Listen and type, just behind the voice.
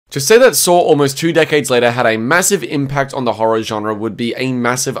To say that Saw almost 2 decades later had a massive impact on the horror genre would be a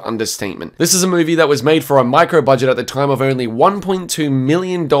massive understatement. This is a movie that was made for a micro budget at the time of only $1.2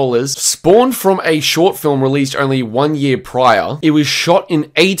 million, spawned from a short film released only 1 year prior. It was shot in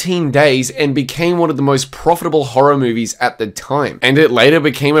 18 days and became one of the most profitable horror movies at the time. And it later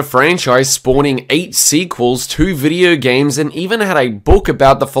became a franchise, spawning 8 sequels, 2 video games, and even had a book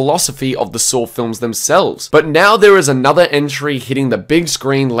about the philosophy of the Saw films themselves. But now there is another entry hitting the big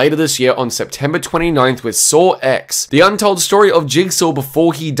screen later this year on September 29th with Saw X, the untold story of Jigsaw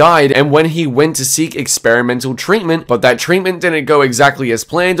before he died and when he went to seek experimental treatment, but that treatment didn't go exactly as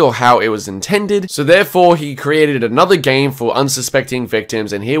planned or how it was intended, so therefore he created another game for unsuspecting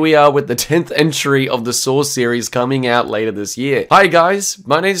victims, and here we are with the 10th entry of the Saw series coming out later this year. Hi guys,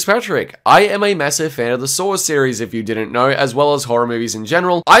 my name is Patrick. I am a massive fan of the Saw series, if you didn't know, as well as horror movies in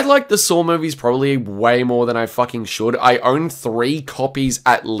general. I like the Saw movies probably way more than I fucking should. I own 3 copies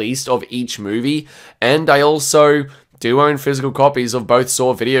at least of each movie, and I also do own physical copies of both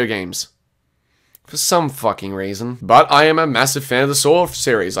Saw video games. For some fucking reason. But I am a massive fan of the Saw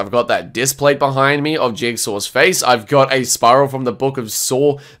series. I've got that disc plate behind me of Jigsaw's face. I've got a spiral from the Book of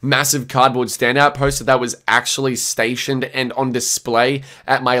Saw massive cardboard standout poster that was actually stationed and on display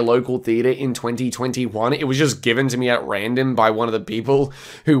at my local theater in 2021. It was just given to me at random by one of the people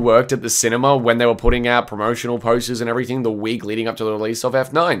who worked at the cinema when they were putting out promotional posters and everything the week leading up to the release of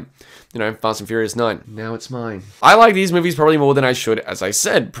F9. You know, Fast and Furious 9. Now it's mine. I like these movies probably more than I should, as I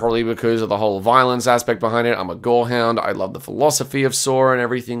said, probably because of the whole violence aspect behind it. I'm a gorehound. I love the philosophy of Saw and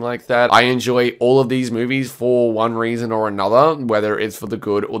everything like that. I enjoy all of these movies for one reason or another, whether it's for the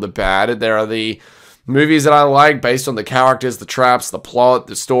good or the bad. There are the movies that I like based on the characters, the traps, the plot,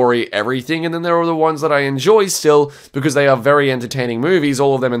 the story, everything, and then there are the ones that I enjoy still because they are very entertaining movies,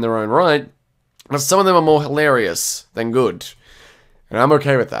 all of them in their own right, but some of them are more hilarious than good. And I'm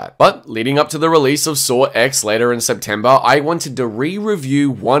okay with that. But leading up to the release of Saw X later in September, I wanted to re-review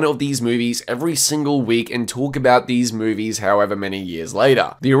one of these movies every single week and talk about these movies however many years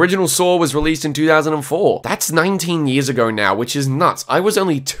later. The original Saw was released in 2004. That's 19 years ago now, which is nuts. I was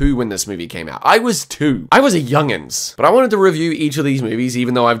only 2 when this movie came out. I was 2. I was a youngins. But I wanted to review each of these movies,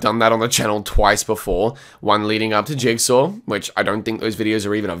 even though I've done that on the channel twice before. One leading up to Jigsaw, which I don't think those videos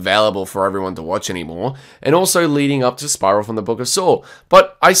are even available for everyone to watch anymore, and also leading up to Spiral from the Book of Saw.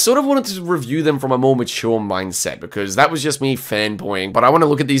 But I sort of wanted to review them from a more mature mindset because that was just me fanboying. But I want to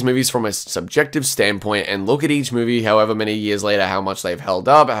look at these movies from a subjective standpoint and look at each movie however many years later, how much they've held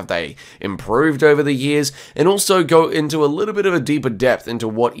up, have they improved over the years, and also go into a little bit of a deeper depth into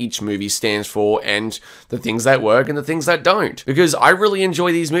what each movie stands for and the things that work and the things that don't. Because I really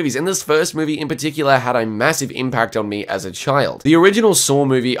enjoy these movies, and this first movie in particular had a massive impact on me as a child. The original Saw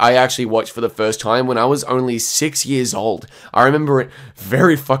movie I actually watched for the first time when I was only 6 years old. I remember it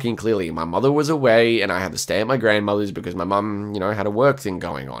very fucking clearly. My mother was away and I had to stay at my grandmother's because my mum, you know, had a work thing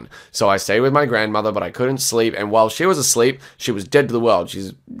going on. So I stayed with my grandmother, but I couldn't sleep, and while she was asleep, she was dead to the world.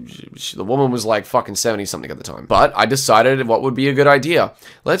 The woman was like fucking 70 something at the time. But I decided what would be a good idea.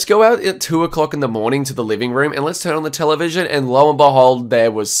 Let's go out at 2 o'clock in the morning to the living room and let's turn on the television, and lo and behold,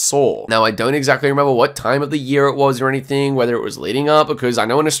 there was Saw. Now, I don't exactly remember what time of the year it was or anything, whether it was leading up, because I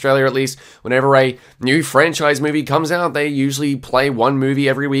know in Australia at least, whenever a new franchise movie comes out, they usually play one movie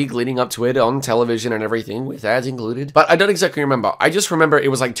every week leading up to it on television and everything, with ads included. But I don't exactly remember. I just remember it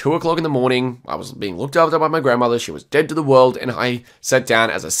was like 2 o'clock in the morning. I was being looked after by my grandmother. She was dead to the world, and I sat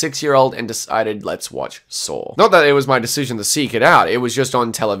down as a 6-year-old and decided, let's watch Saw. Not that it was my decision to seek it out. It was just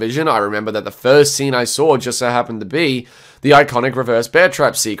on television. I remember that the first scene I saw just so happened to be the iconic reverse bear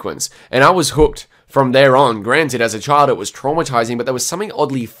trap sequence, and I was hooked from there on. Granted, as a child, it was traumatizing, but there was something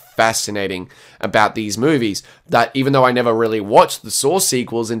oddly fascinating about these movies that even though I never really watched the Saw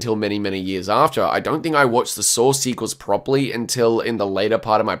sequels until many, many years after, I don't think I watched the Saw sequels properly until in the later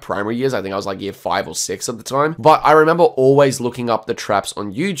part of my primary years. I think I was like year 5 or 6 at the time. But I remember always looking up the traps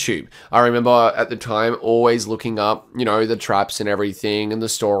on YouTube. I remember at the time always looking up, you know, the traps and everything and the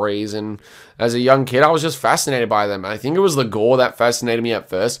stories, and as a young kid, I was just fascinated by them. I think it was the gore that fascinated me at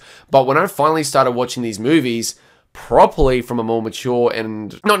first, but when I finally started watching these movies properly from a more mature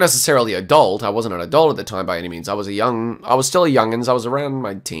and not necessarily adult, I wasn't an adult at the time by any means, I was still a youngins, I was around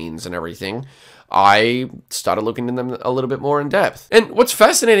my teens and everything, I started looking into them a little bit more in depth. And what's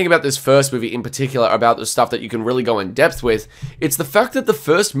fascinating about this first movie in particular, about the stuff that you can really go in depth with, it's the fact that the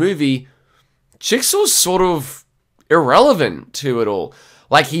first movie, Jigsaw's sort of irrelevant to it all.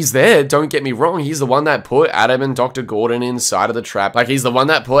 Like, he's there, don't get me wrong, he's the one that put Adam and Dr. Gordon inside of the trap. Like, he's the one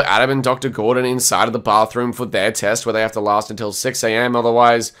that put Adam and Dr. Gordon inside of the bathroom for their test where they have to last until 6 AM,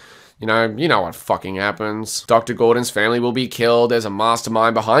 otherwise, You know what fucking happens. Dr. Gordon's family will be killed. There's a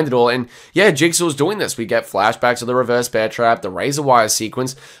mastermind behind it all. And yeah, Jigsaw's doing this. We get flashbacks of the reverse bear trap, the razor wire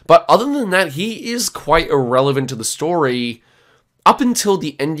sequence. But other than that, he is quite irrelevant to the story up until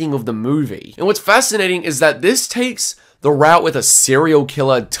the ending of the movie. And what's fascinating is that this takes the route with a serial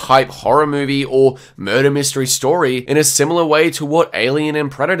killer type horror movie or murder mystery story in a similar way to what Alien and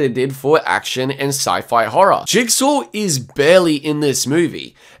Predator did for action and sci-fi horror. Jigsaw is barely in this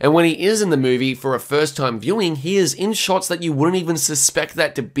movie, and when he is in the movie for a first time viewing, he is in shots that you wouldn't even suspect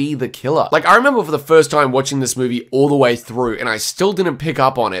that to be the killer. Like, I remember for the first time watching this movie all the way through, and I still didn't pick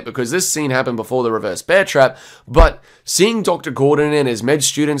up on it because this scene happened before the reverse bear trap, but seeing Dr. Gordon and his med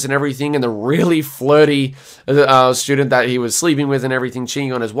students and everything, and the really flirty student that he was sleeping with and everything,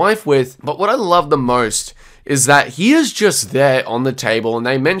 cheating on his wife with. But what I love the most is that he is just there on the table, and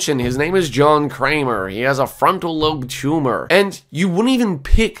they mention his name is John Kramer. He has a frontal lobe tumor, and you wouldn't even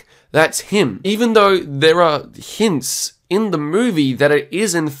pick that's him, even though there are hints in the movie that it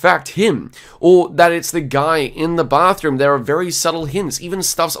is in fact him, or that it's the guy in the bathroom. There are very subtle hints, even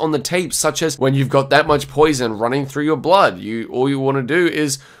stuffs on the tape, such as when you've got that much poison running through your blood, all you want to do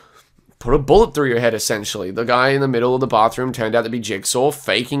is put a bullet through your head, essentially. The guy in the middle of the bathroom turned out to be Jigsaw,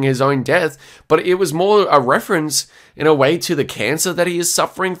 faking his own death, but it was more a reference, in a way, to the cancer that he is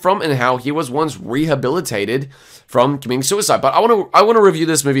suffering from and how he was once rehabilitated from committing suicide. But I want to review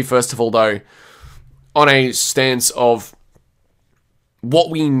this movie, first of all, though, on a stance of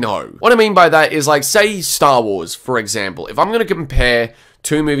what we know. What I mean by that is, like, say Star Wars, for example. If I'm going to compare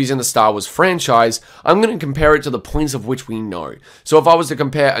two movies in the Star Wars franchise, I'm going to compare it to the points of which we know. So if I was to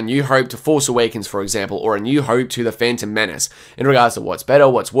compare A New Hope to Force Awakens, for example, or A New Hope to The Phantom Menace, in regards to what's better,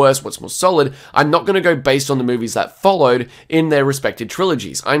 what's worse, what's more solid, I'm not going to go based on the movies that followed in their respective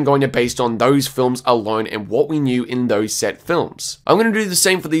trilogies. I'm going to based on those films alone and what we knew in those set films. I'm going to do the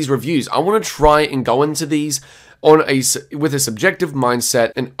same for these reviews. I want to try and go into these with a subjective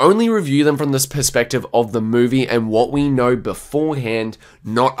mindset and only review them from this perspective of the movie and what we know beforehand,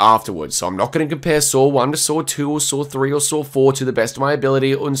 not afterwards. So I'm not going to compare Saw 1 to Saw 2 or Saw 3 or Saw 4 to the best of my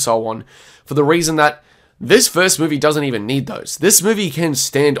ability and so on, for the reason that this first movie doesn't even need those. This movie can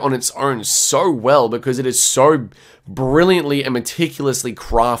stand on its own so well because it is so brilliantly and meticulously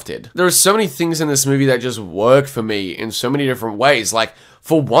crafted. There are so many things in this movie that just work for me in so many different ways. Like,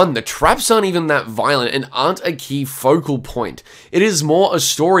 for one, the traps aren't even that violent and aren't a key focal point. It is more a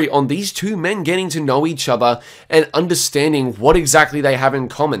story on these two men getting to know each other and understanding what exactly they have in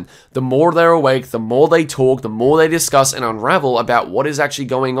common. The more they're awake, the more they talk, the more they discuss and unravel about what is actually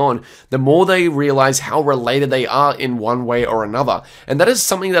going on, the more they realize how related they are in one way or another. And that is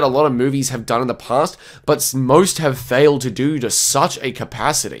something that a lot of movies have done in the past, but most have failed to do to such a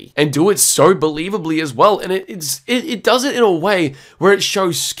capacity. And do it so believably as well. And it does it in a way where it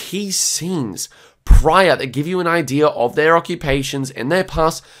shows key scenes prior that give you an idea of their occupations and their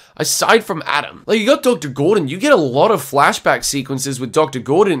past, aside from Adam. Like, you got Dr. Gordon, you get a lot of flashback sequences with Dr.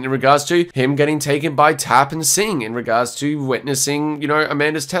 Gordon in regards to him getting taken by Tap and Sing, in regards to witnessing,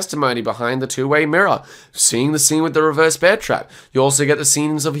 Amanda's testimony behind the two-way mirror, seeing the scene with the reverse bear trap. You also get the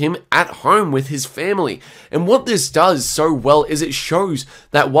scenes of him at home with his family. And what this does so well is it shows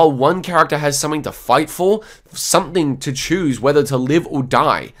that while one character has something to fight for, something to choose whether to live or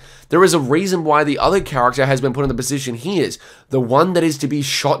die, there is a reason why the other character has been put in the position he is, the one that is to be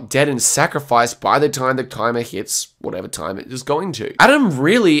shot dead and sacrificed by the time the timer hits whatever time it is going to. Adam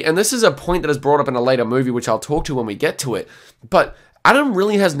really, and this is a point that is brought up in a later movie, which I'll talk to when we get to it, but Adam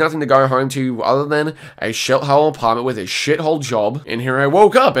really has nothing to go home to other than a shithole apartment with a shithole job, and here I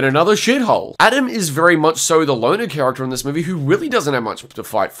woke up in another shithole. Adam is very much so the loner character in this movie who really doesn't have much to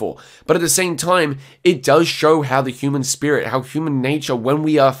fight for, but at the same time, it does show how the human spirit, how human nature, when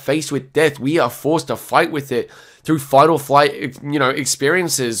we are faced with death, we are forced to fight with it through fight or flight,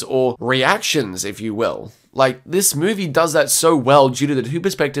 experiences or reactions, if you will. Like, this movie does that so well due to the two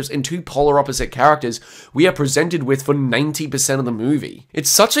perspectives and two polar opposite characters we are presented with for 90% of the movie. It's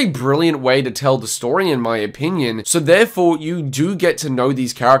such a brilliant way to tell the story, in my opinion, so therefore you do get to know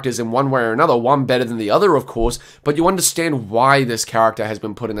these characters in one way or another, one better than the other, of course, but you understand why this character has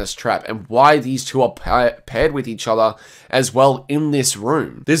been put in this trap and why these two are paired with each other as well in this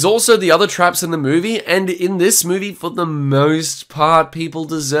room. There's also the other traps in the movie, and in this movie, for the most part, people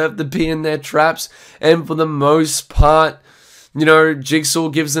deserve to be in their traps, and for the most part, Jigsaw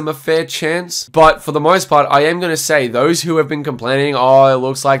gives them a fair chance. But for the most part, I am going to say, those who have been complaining, oh, it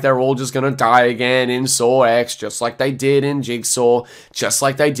looks like they're all just going to die again in Saw X, just like they did in Jigsaw, just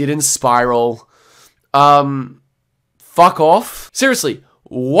like they did in Spiral, fuck off. Seriously,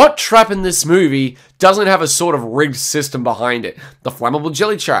 What trap in this movie doesn't have a sort of rigged system behind it? The flammable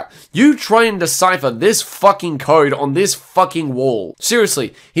jelly trap. You try and decipher this fucking code on this fucking wall.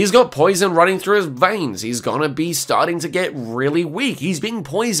 Seriously, he's got poison running through his veins. He's gonna be starting to get really weak. He's being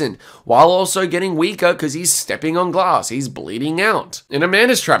poisoned while also getting weaker because he's stepping on glass. He's bleeding out. In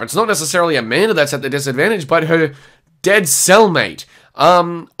Amanda's trap, it's not necessarily Amanda that's at the disadvantage, but her dead cellmate.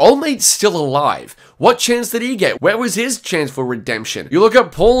 Old mate's still alive. What chance did he get? Where was his chance for redemption? You look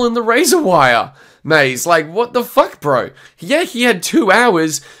at Paul in the razor wire maze, like, what the fuck, bro? Yeah, he had 2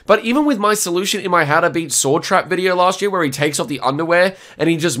 hours, but even with my solution in my How to Beat Saw Trap video last year where he takes off the underwear and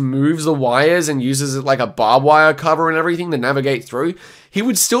he just moves the wires and uses it like a barbed wire cover and everything to navigate through, he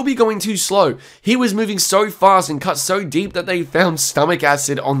would still be going too slow. He was moving so fast and cut so deep that they found stomach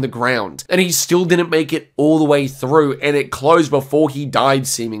acid on the ground. And he still didn't make it all the way through, and it closed before he died,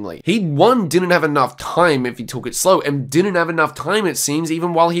 seemingly. He, one, didn't have enough time if he took it slow, and didn't have enough time, it seems,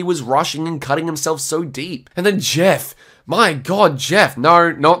 even while he was rushing and cutting himself so deep. And then Jeff. My god, Jeff.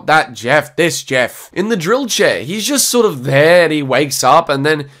 No, not that Jeff. This Jeff. In the drill chair. He's just sort of there and he wakes up and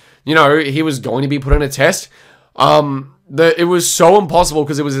then, you know, he was going to be put in a test. It was so impossible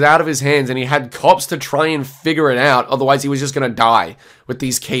because it was out of his hands and he had cops to try and figure it out. Otherwise, he was just going to die with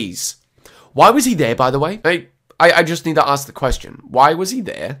these keys. Why was he there, by the way? I just need to ask the question. Why was he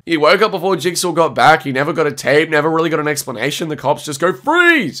there? He woke up before Jigsaw got back. He never got a tape, never really got an explanation. The cops just go,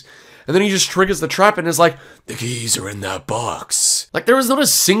 freeze! And then he just triggers the trap and is like, the keys are in that box. Like, there is not a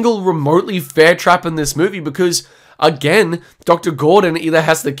single remotely fair trap in this movie because, again, Dr. Gordon either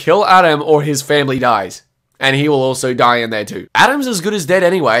has to kill Adam or his family dies. And he will also die in there too. Adam's as good as dead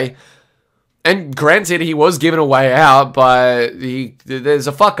anyway. And granted, he was given a way out, but there's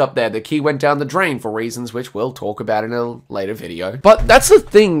a fuck up there. The key went down the drain for reasons which we'll talk about in a later video. But that's the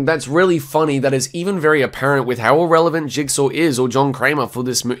thing that's really funny that is even very apparent with how irrelevant Jigsaw is, or John Kramer, for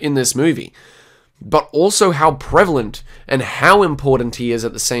in this movie. But also how prevalent and how important he is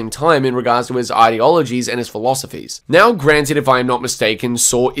at the same time in regards to his ideologies and his philosophies. Now, granted, if I am not mistaken,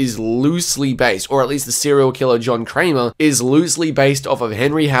 Saw is loosely based, or at least the serial killer John Kramer is loosely based off of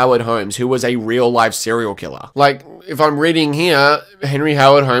Henry Howard Holmes, who was a real-life serial killer. Like, if I'm reading here, Henry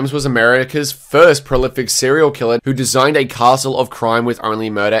Howard Holmes was America's first prolific serial killer who designed a castle of crime with only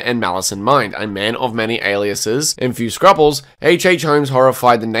murder and malice in mind. A man of many aliases and few scruples, H.H. Holmes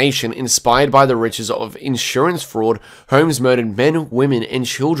horrified the nation. Inspired by the riches of insurance fraud, Holmes murdered men, women, and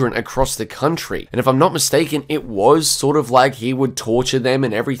children across the country. And if I'm not mistaken, it was sort of like he would torture them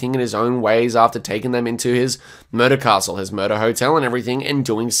and everything in his own ways after taking them into his murder castle, his murder hotel and everything, and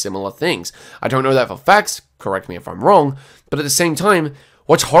doing similar things. I don't know that for facts, correct me if I'm wrong, but at the same time,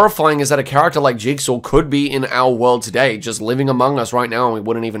 what's horrifying is that a character like Jigsaw could be in our world today, just living among us right now and we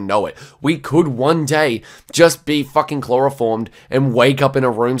wouldn't even know it. We could one day just be fucking chloroformed and wake up in a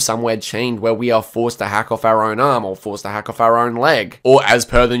room somewhere chained where we are forced to hack off our own arm or forced to hack off our own leg. Or as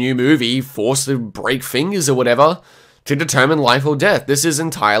per the new movie, forced to break fingers or whatever to determine life or death. This is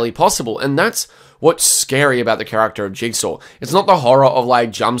entirely possible, and that's what's scary about the character of Jigsaw. It's not the horror of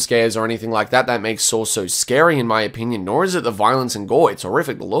like jump scares or anything like that that makes Saw so scary in my opinion, nor is it the violence and gore. It's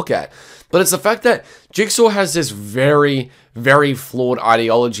horrific to look at. But it's the fact that Jigsaw has this very, very flawed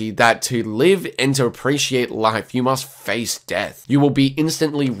ideology that to live and to appreciate life, you must face death. You will be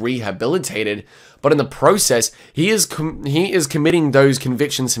instantly rehabilitated, but in the process, he is committing those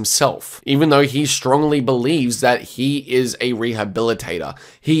convictions himself, even though he strongly believes that he is a rehabilitator.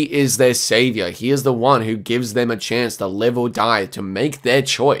 He is their savior. He is the one who gives them a chance to live or die, to make their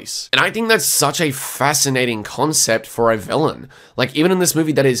choice. And I think that's such a fascinating concept for a villain. Like, even in this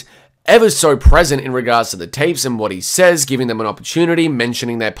movie that is ever so present in regards to the tapes and what he says, giving them an opportunity,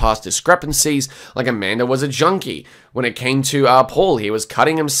 mentioning their past discrepancies, like Amanda was a junkie. When it came to Paul, he was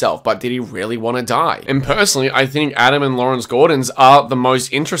cutting himself, but did he really want to die? And personally, I think Adam and Lawrence Gordon's are the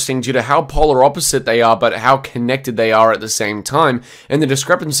most interesting due to how polar opposite they are, but how connected they are at the same time, and the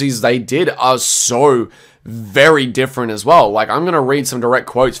discrepancies they did are so very different as well. Like, I'm going to read some direct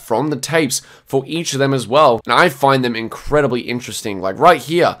quotes from the tapes for each of them as well, and I find them incredibly interesting. Like right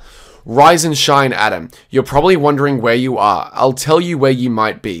here, rise and shine, Adam. You're probably wondering where you are. I'll tell you where you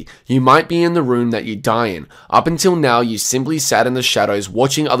might be. You might be in the room that you die in. Up until now, you simply sat in the shadows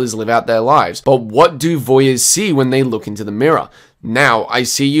watching others live out their lives. But what do voyeurs see when they look into the mirror? Now, I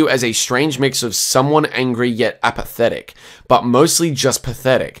see you as a strange mix of someone angry yet apathetic, but mostly just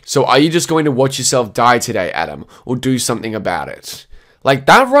pathetic. So are you just going to watch yourself die today, Adam, or do something about it? Like,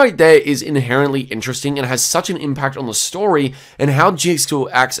 that right there is inherently interesting and has such an impact on the story and how Jigsaw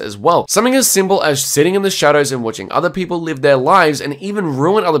acts as well. Something as simple as sitting in the shadows and watching other people live their lives and even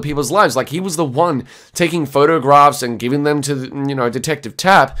ruin other people's lives. Like, he was the one taking photographs and giving them to, you know, Detective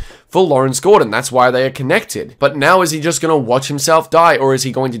Tapp for Lawrence Gordon. That's why they are connected. But now, is he just going to watch himself die, or is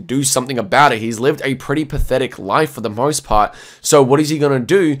he going to do something about it? He's lived a pretty pathetic life for the most part. So what is he going to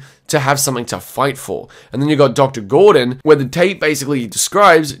do to have something to fight for? And then you got Dr. Gordon, where the tape basically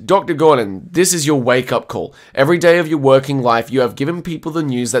describes, Dr. Gordon, this is your wake-up call. Every day of your working life, you have given people the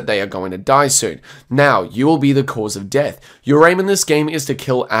news that they are going to die soon. Now, you will be the cause of death. Your aim in this game is to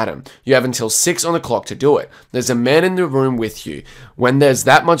kill Adam. You have until 6 on the clock to do it. There's a man in the room with you. When there's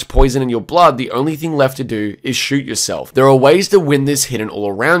that much poison in your blood, the only thing left to do is shoot yourself. There are ways to win this hidden all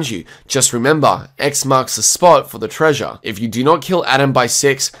around you. Just remember, X marks the spot for the treasure. If you do not kill Adam by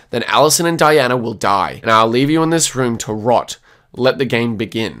 6, then Allison and Diana will die, and I'll leave you in this room to rot. Let the game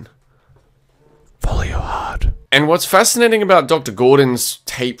begin. Follow your heart. And what's fascinating about Dr. Gordon's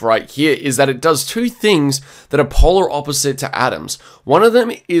tape right here is that it does two things that are polar opposite to Adam's. One of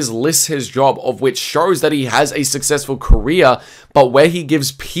them is lists his job, of which shows that he has a successful career, but where he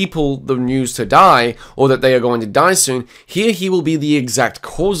gives people the news to die, or that they are going to die soon, here he will be the exact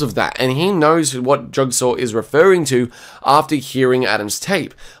cause of that, and he knows what Jigsaw is referring to after hearing Adam's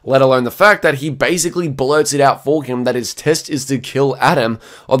tape, let alone the fact that he basically blurts it out for him that his test is to kill Adam,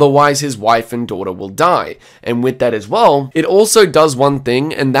 otherwise his wife and daughter will die. And with that as well, it also does one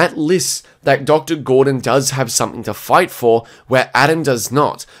thing, and that lists that Dr. Gordon does have something to fight for, where Adam does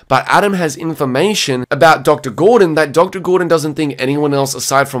not. But Adam has information about Dr. Gordon that Dr. Gordon doesn't think anyone else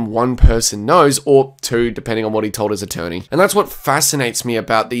aside from one person knows, or two, depending on what he told his attorney. And that's what fascinates me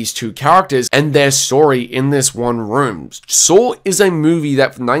about these two characters and their story in this one room. Saw is a movie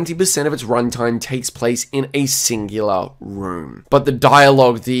that for 90% of its runtime takes place in a singular room. But the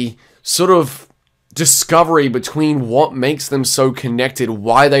dialogue, the sort of discovery between what makes them so connected,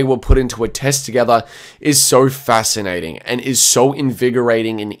 why they were put into a test together, is so fascinating and is so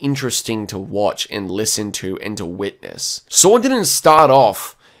invigorating and interesting to watch and listen to and to witness. Saw didn't start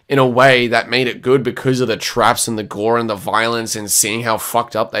off in a way that made it good because of the traps and the gore and the violence and seeing how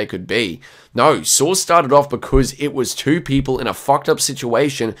fucked up they could be. No, Saw started off because it was two people in a fucked up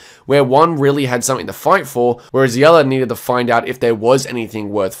situation where one really had something to fight for, whereas the other needed to find out if there was anything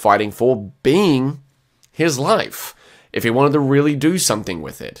worth fighting for, being his life, if he wanted to really do something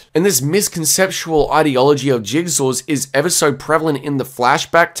with it. And this misconceptual ideology of Jigsaw's is ever so prevalent in the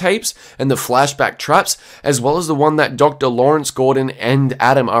flashback tapes and the flashback traps, as well as the one that Dr. Lawrence Gordon and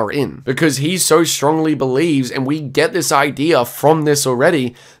Adam are in. Because he so strongly believes, and we get this idea from this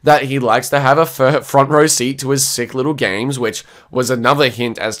already, that he likes to have a front row seat to his sick little games, which was another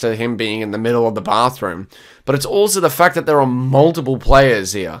hint as to him being in the middle of the bathroom. But it's also the fact that there are multiple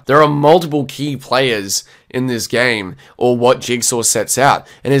players here. There are multiple key players in this game, or what Jigsaw sets out.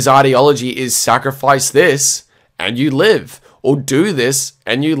 And his ideology is sacrifice this and you live. Or do this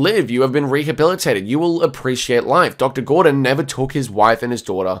and you live. You have been rehabilitated. You will appreciate life. Dr. Gordon never took his wife and his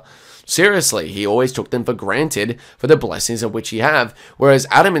daughter seriously. He always took them for granted for the blessings of which he have, whereas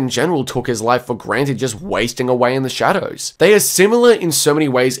Adam in general took his life for granted, just wasting away in the shadows. They are similar in so many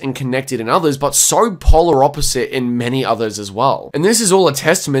ways and connected in others, but so polar opposite in many others as well. And this is all a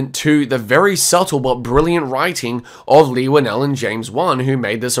testament to the very subtle but brilliant writing of Leigh Whannell and James Wan, who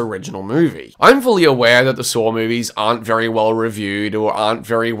made this original movie. I'm fully aware that the Saw movies aren't very well reviewed or aren't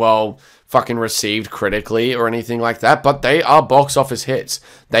very well fucking received critically or anything like that, but they are box office hits.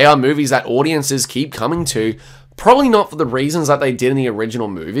 They are movies that audiences keep coming to, probably not for the reasons that they did in the original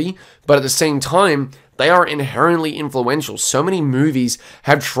movie, but at the same time, they are inherently influential. So many movies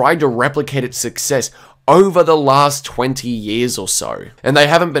have tried to replicate its success over the last 20 years or so, and they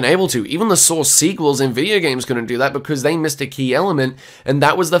haven't been able to. Even the Saw sequels in video games couldn't do that because they missed a key element, and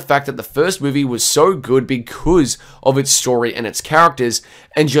that was the fact that the first movie was so good because of its story and its characters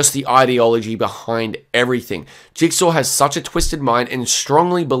and just the ideology behind everything. Jigsaw has such a twisted mind and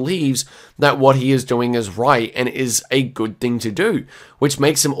strongly believes that what he is doing is right and is a good thing to do, which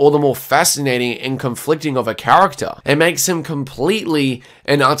makes him all the more fascinating and conflicting of a character. It makes him completely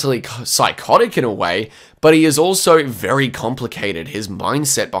and utterly psychotic in a way, but he is also very complicated, his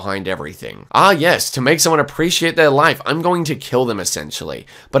mindset behind everything. Ah yes, to make someone appreciate their life, I'm going to kill them essentially.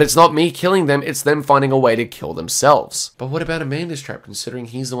 But it's not me killing them, it's them finding a way to kill themselves. But what about Amanda's trap, considering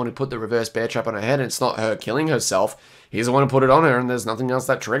he's the one who put the reverse bear trap on her head and it's not her killing herself? He's the one who put it on her and there's nothing else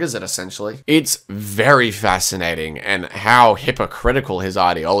that triggers it, essentially. It's very fascinating and how hypocritical his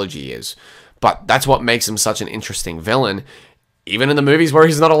ideology is. But that's what makes him such an interesting villain. even in the movies where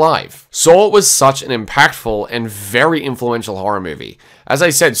he's not alive. Saw was such an impactful and very influential horror movie. As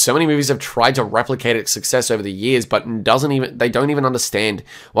I said, so many movies have tried to replicate its success over the years, but they don't even understand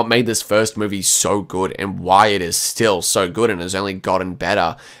what made this first movie so good and why it is still so good and has only gotten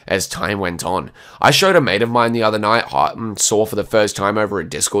better as time went on. I showed a mate of mine the other night Saw for the first time over a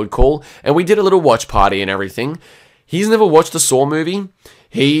Discord call, and we did a little watch party and everything. He's never watched a Saw movie.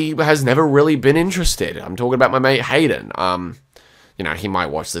 He has never really been interested. I'm talking about my mate Hayden. You know, he might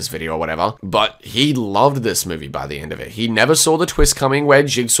watch this video or whatever, but he loved this movie by the end of it. He never saw the twist coming where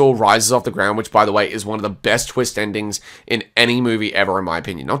Jigsaw rises off the ground, which, by the way, is one of the best twist endings in any movie ever, in my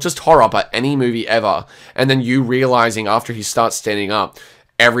opinion. Not just horror, but any movie ever. And then you realizing after he starts standing up,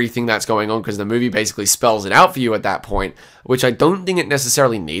 everything that's going on, because the movie basically spells it out for you at that point, which I don't think it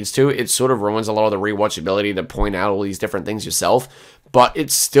necessarily needs to. It sort of ruins a lot of the rewatchability to point out all these different things yourself, but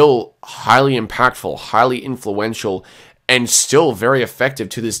it's still highly impactful, highly influential, and still very effective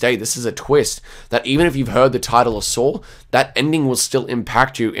to this day. This is a twist that even if you've heard the title of Saw, that ending will still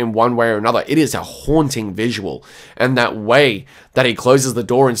impact you in one way or another. It is a haunting visual. And that way that he closes the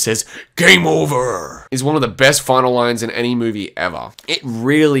door and says, "Game over," is one of the best final lines in any movie ever. It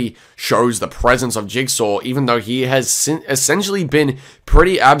really shows the presence of Jigsaw, even though he has essentially been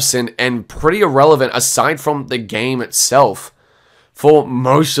pretty absent and pretty irrelevant aside from the game itself for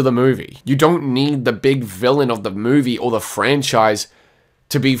most of the movie. You don't need the big villain of the movie or the franchise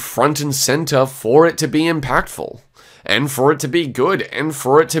to be front and center for it to be impactful, and for it to be good, and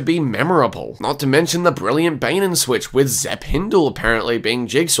for it to be memorable. Not to mention the brilliant Bane and Switch with Zepp Hindle apparently being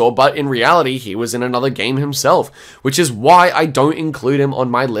Jigsaw, but in reality he was in another game himself, which is why I don't include him on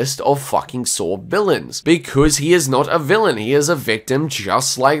my list of fucking Saw villains, because he is not a villain. He is a victim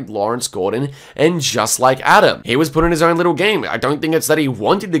just like Lawrence Gordon and just like Adam. He was put in his own little game. I don't think it's that he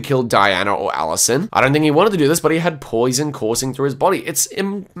wanted to kill Diana or Allison. I don't think he wanted to do this, but he had poison coursing through his body. It's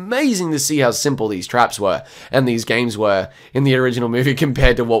amazing to see how simple these traps were and these games were in the original movie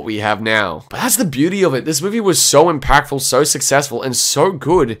compared to what we have now. But that's the beauty of it. This movie was so impactful, so successful, and so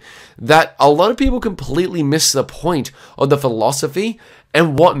good that a lot of people completely miss the point of the philosophy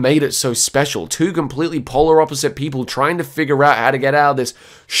and what made it so special. Two completely polar opposite people trying to figure out how to get out of this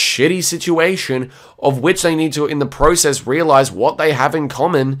shitty situation, of which they need to, in the process, realize what they have in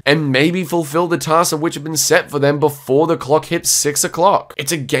common and maybe fulfill the tasks of which have been set for them before the clock hits 6 o'clock.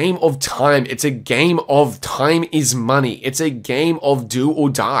 It's a game of time. It's a game of time is money. It's a game of do or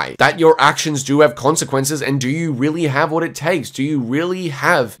die. That your actions do have consequences, and do you really have what it takes? Do you really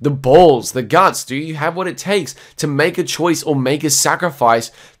have the balls, the guts? Do you have what it takes to make a choice or make a sacrifice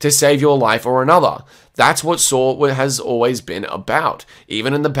to save your life or another? That's what Saw has always been about.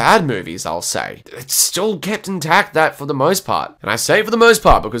 Even in the bad movies, I'll say. It's still kept intact, that for the most part. And I say for the most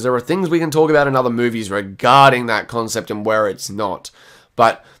part because there are things we can talk about in other movies regarding that concept and where it's not.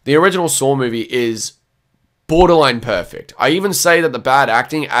 But the original Saw movie is borderline perfect. I even say that the bad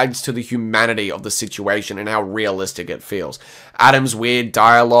acting adds to the humanity of the situation and how realistic it feels. Adam's weird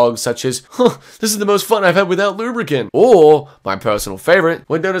dialogue such as, "This is the most fun I've had without lubricant." Or, my personal favorite,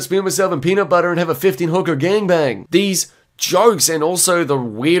 "Why don't I spill myself in peanut butter and have a 15-hooker gangbang?" These jokes and also the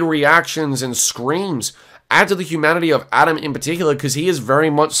weird reactions and screams add to the humanity of Adam in particular, because he is very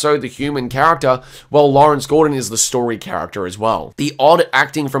much so the human character, while Lawrence Gordon is the story character as well. The odd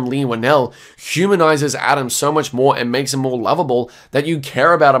acting from Leigh Whannell humanizes Adam so much more and makes him more lovable that you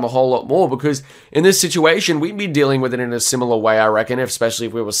care about him a whole lot more, because in this situation, we'd be dealing with it in a similar way, I reckon, especially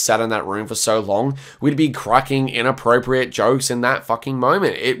if we were sat in that room for so long. We'd be cracking inappropriate jokes in that fucking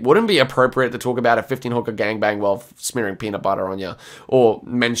moment. It wouldn't be appropriate to talk about a 15-hooker gangbang while smearing peanut butter on you, or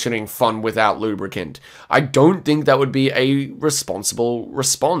mentioning fun without lubricant. I don't think that would be a responsible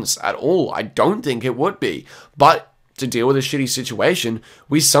response at all. I don't think it would be. But to deal with a shitty situation,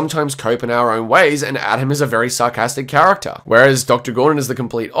 we sometimes cope in our own ways, and Adam is a very sarcastic character. Whereas Dr. Gordon is the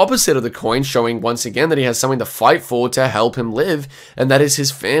complete opposite of the coin, showing once again that he has something to fight for to help him live, and that is his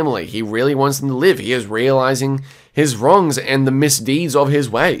family. He really wants them to live. He is realizing his wrongs and the misdeeds of his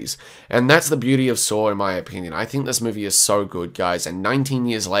ways. And that's the beauty of Saw, in my opinion. I think this movie is so good, guys, and 19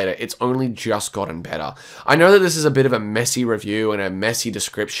 years later, it's only just gotten better. I know that this is a bit of a messy review and a messy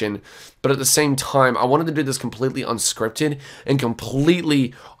description, but at the same time, I wanted to do this completely unscripted and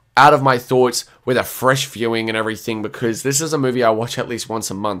completely out of my thoughts with a fresh viewing and everything, because this is a movie I watch at least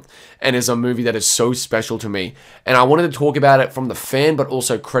once a month and is a movie that is so special to me, and I wanted to talk about it from the fan but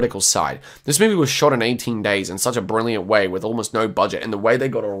also critical side. This movie was shot in 18 days in such a brilliant way with almost no budget, and the way they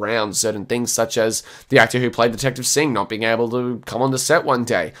got around certain things such as the actor who played Detective Singh not being able to come on the set one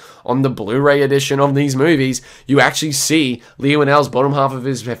day. On the Blu-ray edition of these movies, you actually see Leigh Whannell's bottom half of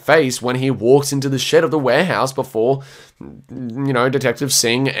his face when he walks into the shed of the warehouse before you know, Detective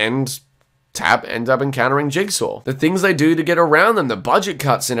Singh and Tap end up encountering Jigsaw. The things they do to get around them, the budget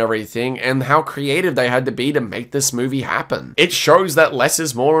cuts and everything, and how creative they had to be to make this movie happen. It shows that less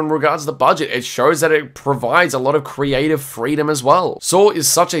is more in regards to the budget. It shows that it provides a lot of creative freedom as well. Saw is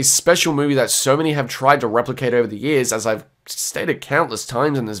such a special movie that so many have tried to replicate over the years, as I've stated countless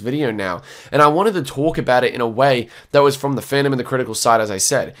times in this video now, and I wanted to talk about it in a way that was from the fandom and the critical side, as I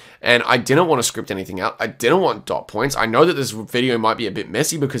said, and I didn't want to script anything out. I didn't want dot points. I know that this video might be a bit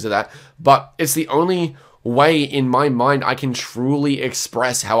messy because of that, but it's the only way in my mind I can truly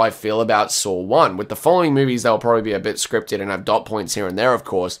express how I feel about Saw 1. With the following movies, they'll probably be a bit scripted and have dot points here and there, of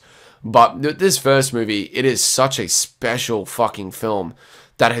course, but this first movie, it is such a special fucking film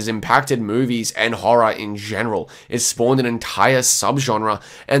that has impacted movies and horror in general. It spawned an entire subgenre,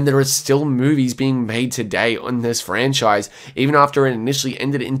 and there are still movies being made today on this franchise, even after it initially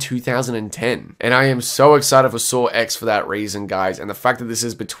ended in 2010. And I am so excited for Saw X for that reason, guys, and the fact that this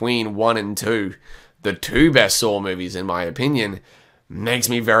is between 1 and 2, the two best Saw movies in my opinion, makes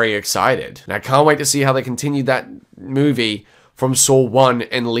me very excited. And I can't wait to see how they continue that movie from Saw 1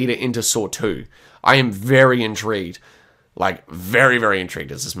 and lead it into Saw 2. I am very intrigued. Like, very, very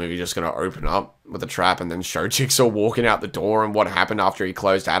intrigued. Is this movie just going to open up with a trap and then show Jigsaw walking out the door and what happened after he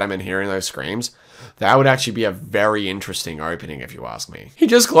closed Adam and hearing those screams? That would actually be a very interesting opening, if you ask me. He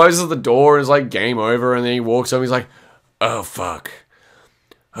just closes the door and is like, game over, and then he walks over, he's like, oh, fuck.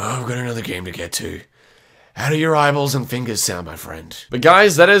 Oh, I've got another game to get to. How do your eyeballs and fingers sound, my friend? But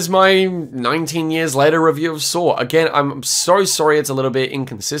guys, that is my 19 years later review of Saw. Again, I'm so sorry it's a little bit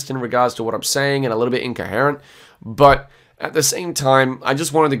inconsistent in regards to what I'm saying and a little bit incoherent, but at the same time, I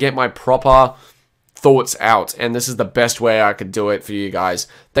just wanted to get my proper thoughts out, and this is the best way I could do it for you guys.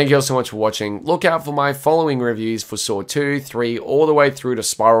 Thank you all so much for watching. Look out for my following reviews for Saw 2, 3, all the way through to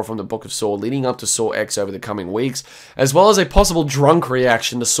Spiral from the Book of Saw, leading up to Saw X over the coming weeks, as well as a possible drunk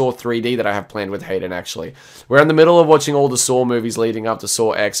reaction to Saw 3D that I have planned with Hayden, actually. We're in the middle of watching all the Saw movies leading up to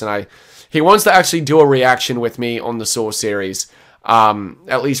Saw X, and he wants to actually do a reaction with me on the Saw series.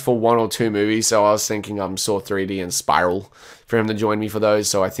 At least for 1 or 2 movies, so I was thinking Saw 3D and Spiral for him to join me for those,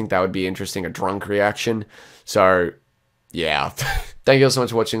 so I think that would be interesting, a drunk reaction. So, yeah. Thank you all so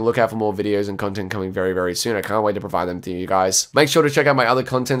much for watching. Look out for more videos and content coming very, very soon. I can't wait to provide them to you guys. Make sure to check out my other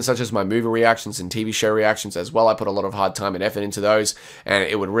content, such as my movie reactions and TV show reactions as well. I put a lot of hard time and effort into those, and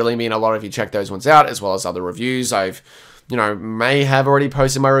it would really mean a lot if you check those ones out, as well as other reviews. You know, may have already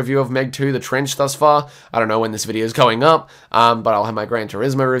posted my review of Meg 2, The Trench thus far. I don't know when this video is going up, but I'll have my Gran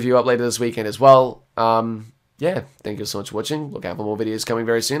Turismo review up later this weekend as well. Yeah, thank you so much for watching. Look out for more videos coming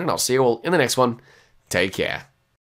very soon, and I'll see you all in the next one. Take care.